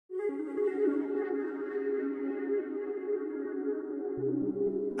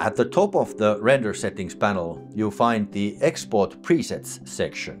At the top of the render settings panel, you find the Export Presets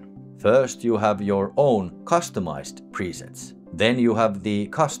section. First, you have your own customized presets. Then you have the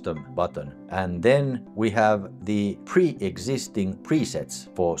Custom button, and then we have the pre-existing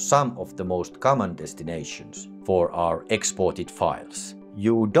presets for some of the most common destinations for our exported files.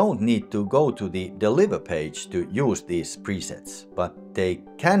 You don't need to go to the Deliver page to use these presets, but they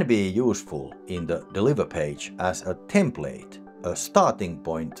can be useful in the Deliver page as a template, a starting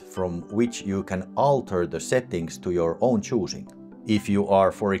point from which you can alter the settings to your own choosing. If you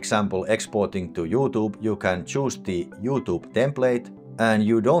are, for example, exporting to YouTube, you can choose the YouTube template, and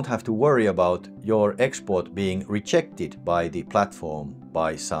you don't have to worry about your export being rejected by the platform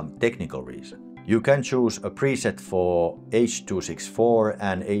by some technical reason. You can choose a preset for H.264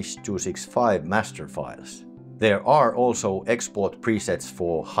 and H.265 master files. There are also export presets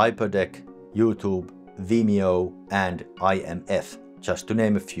for Hyperdeck, YouTube, Vimeo, and IMF, just to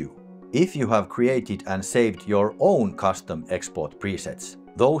name a few. If you have created and saved your own custom export presets,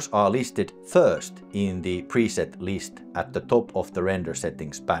 those are listed first in the preset list at the top of the render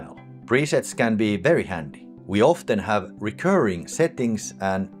settings panel. Presets can be very handy. We often have recurring settings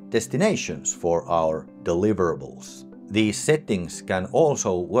and destinations for our deliverables. These settings can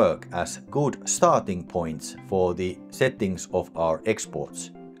also work as good starting points for the settings of our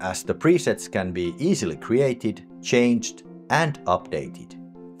exports, as the presets can be easily created, changed, and updated.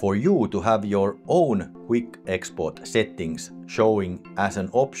 For you to have your own quick export settings showing as an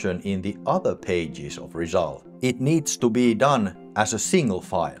option in the other pages of Resolve, it needs to be done as a single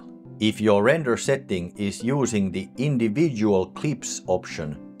file. If your render setting is using the individual clips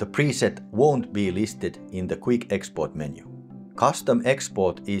option, the preset won't be listed in the quick export menu. Custom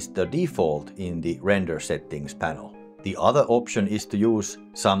export is the default in the render settings panel. The other option is to use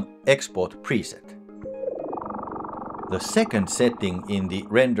some export preset. The second setting in the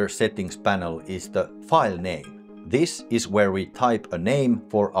render settings panel is the file name. This is where we type a name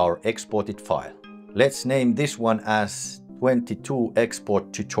for our exported file. Let's name this one as 22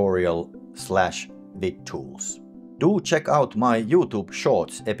 export tutorial/vidtools. Do check out my YouTube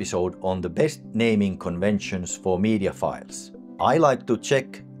Shorts episode on the best naming conventions for media files. I like to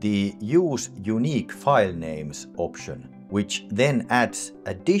check the Use Unique File Names option, which then adds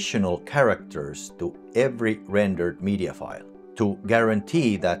additional characters to every rendered media file to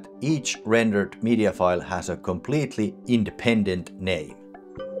guarantee that each rendered media file has a completely independent name.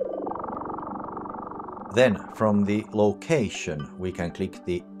 Then from the location we can click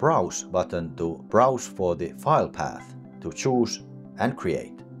the Browse button to browse for the file path to choose and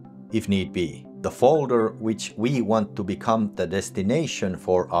create, if need be, the folder which we want to become the destination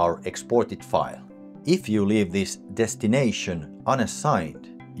for our exported file. If you leave this destination unassigned,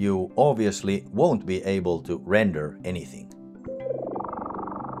 you obviously won't be able to render anything.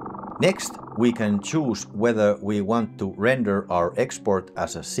 Next, we can choose whether we want to render our export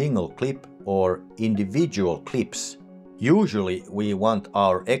as a single clip or individual clips. Usually we want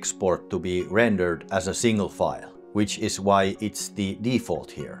our export to be rendered as a single file, which is why it's the default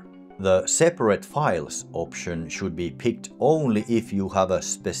here. The Separate Files option should be picked only if you have a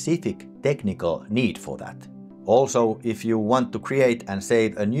specific technical need for that. Also, if you want to create and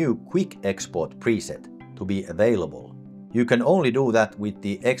save a new Quick Export preset to be available, you can only do that with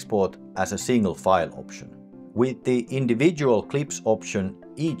the Export as a single file option. With the Individual Clips option,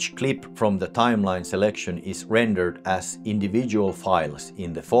 each clip from the timeline selection is rendered as individual files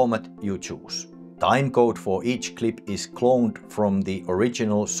in the format you choose. Timecode for each clip is cloned from the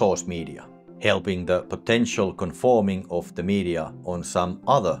original source media, helping the potential conforming of the media on some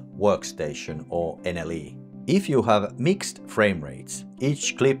other workstation or NLE. If you have mixed frame rates,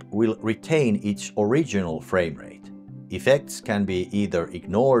 each clip will retain its original frame rate. Effects can be either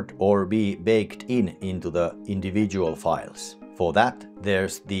ignored or be baked into the individual files. For that,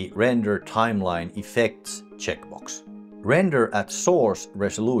 there's the Render Timeline Effects checkbox. Render at Source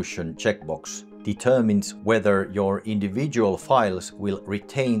Resolution checkbox determines whether your individual files will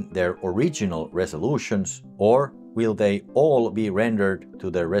retain their original resolutions or will they all be rendered to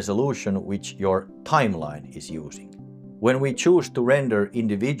the resolution which your timeline is using. When we choose to render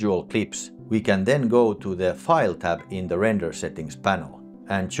individual clips, we can then go to the File tab in the Render Settings panel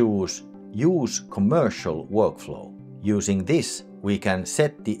and choose Use Commercial Workflow. Using this, we can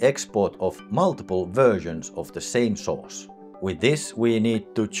set the export of multiple versions of the same source. With this, we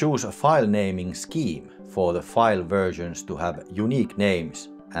need to choose a file naming scheme for the file versions to have unique names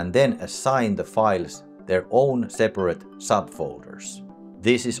and then assign the files their own separate subfolders.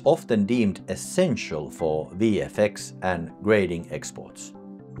 This is often deemed essential for VFX and grading exports.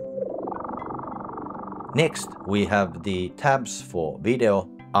 Next, we have the tabs for video,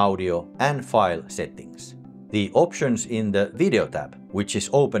 audio and file settings. The options in the Video tab, which is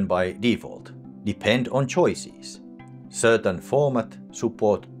open by default, depend on choices. Certain format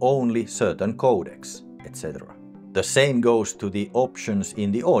support only certain codecs, etc. The same goes to the options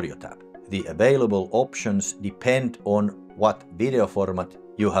in the Audio tab. The available options depend on what video format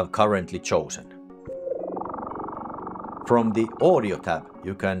you have currently chosen. From the Audio tab,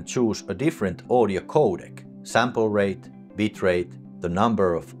 you can choose a different audio codec, sample rate, bitrate, the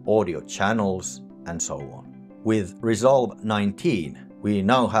number of audio channels, and so on. With Resolve 19, we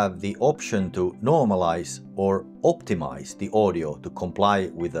now have the option to normalize or optimize the audio to comply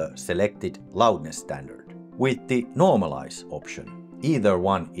with a selected loudness standard. With the Normalize option, either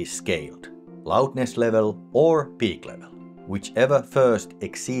one is scaled, loudness level or peak level, whichever first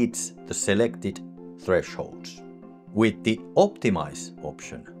exceeds the selected thresholds. With the Optimize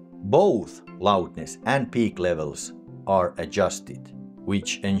option, both loudness and peak levels are adjusted,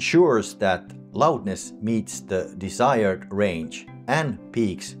 which ensures that loudness meets the desired range and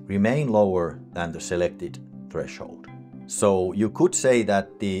peaks remain lower than the selected threshold. So you could say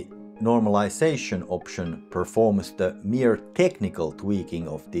that the normalization option performs the mere technical tweaking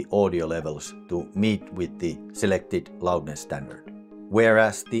of the audio levels to meet with the selected loudness standard,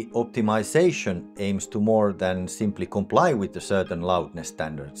 whereas the optimization aims to more than simply comply with the certain loudness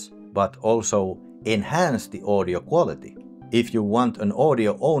standards, but also enhance the audio quality. If you want an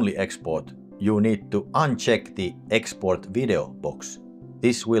audio-only export, you need to uncheck the Export Video box.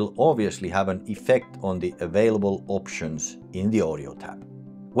 This will obviously have an effect on the available options in the Audio tab.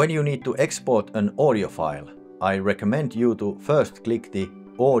 When you need to export an audio file, I recommend you to first click the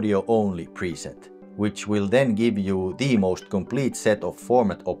Audio Only preset, which will then give you the most complete set of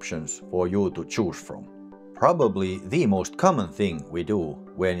format options for you to choose from. Probably the most common thing we do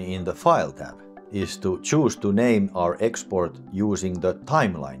when in the File tab is to choose to name our export using the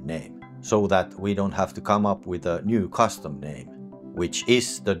timeline name, so that we don't have to come up with a new custom name, which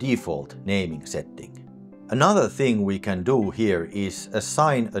is the default naming setting. Another thing we can do here is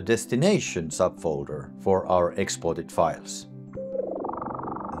assign a destination subfolder for our exported files.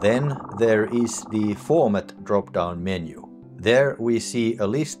 Then there is the Format drop-down menu. There we see a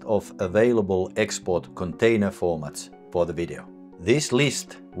list of available export container formats for the video. This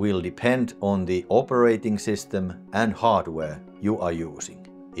list will depend on the operating system and hardware you are using.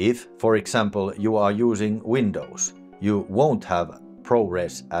 If, for example, you are using Windows, you won't have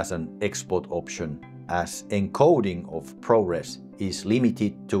ProRes as an export option, as encoding of ProRes is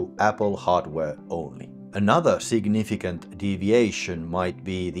limited to Apple hardware only. Another significant deviation might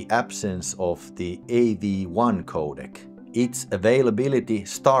be the absence of the AV1 codec. Its availability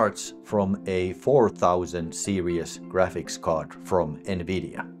starts from a 4000 series graphics card from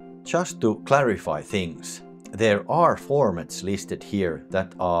NVIDIA. Just to clarify things, there are formats listed here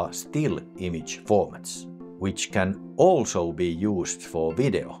that are still image formats, which can also be used for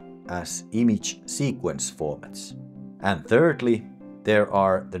video as image sequence formats. And thirdly, there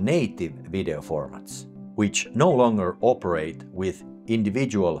are the native video formats, which no longer operate with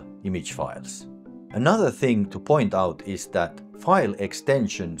individual image files. Another thing to point out is that file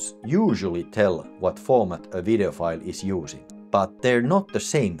extensions usually tell what format a video file is using, but they're not the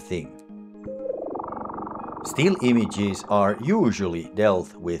same thing. Still images are usually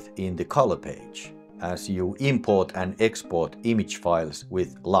dealt with in the color page, as you import and export image files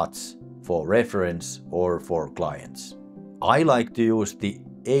with LUTs for reference or for clients. I like to use the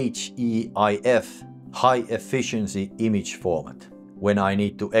HEIF, High Efficiency Image format, when I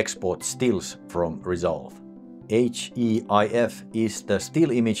need to export stills from Resolve. HEIF is the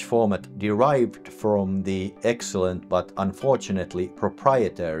still image format derived from the excellent but unfortunately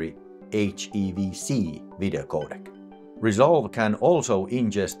proprietary HEVC video codec. Resolve can also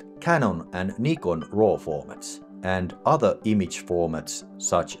ingest Canon and Nikon RAW formats and other image formats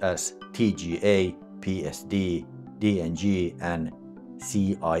such as TGA, PSD, DNG and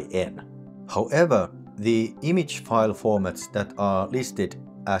CIN. However, the image file formats that are listed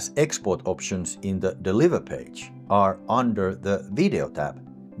as export options in the Deliver page are under the Video tab,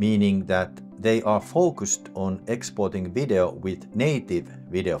 meaning that they are focused on exporting video with native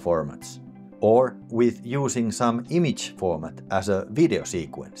video formats, or with using some image format as a video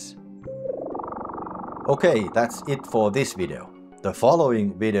sequence. Okay, that's it for this video. The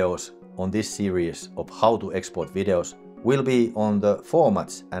following videos on this series of how to export videos will be on the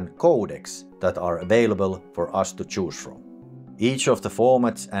formats and codecs that are available for us to choose from. Each of the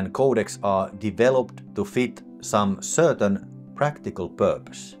formats and codecs are developed to fit some certain practical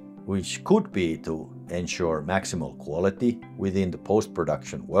purpose, which could be to ensure maximal quality within the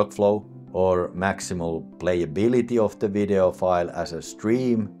post-production workflow, or maximal playability of the video file as a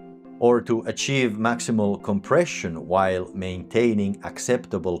stream, or to achieve maximal compression while maintaining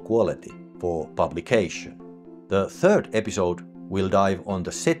acceptable quality for publication. The third episode will dive on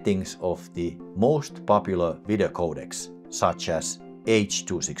the settings of the most popular video codecs, such as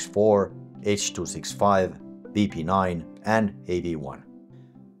H.264, H.265, VP9 and AV1.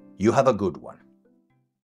 You have a good one.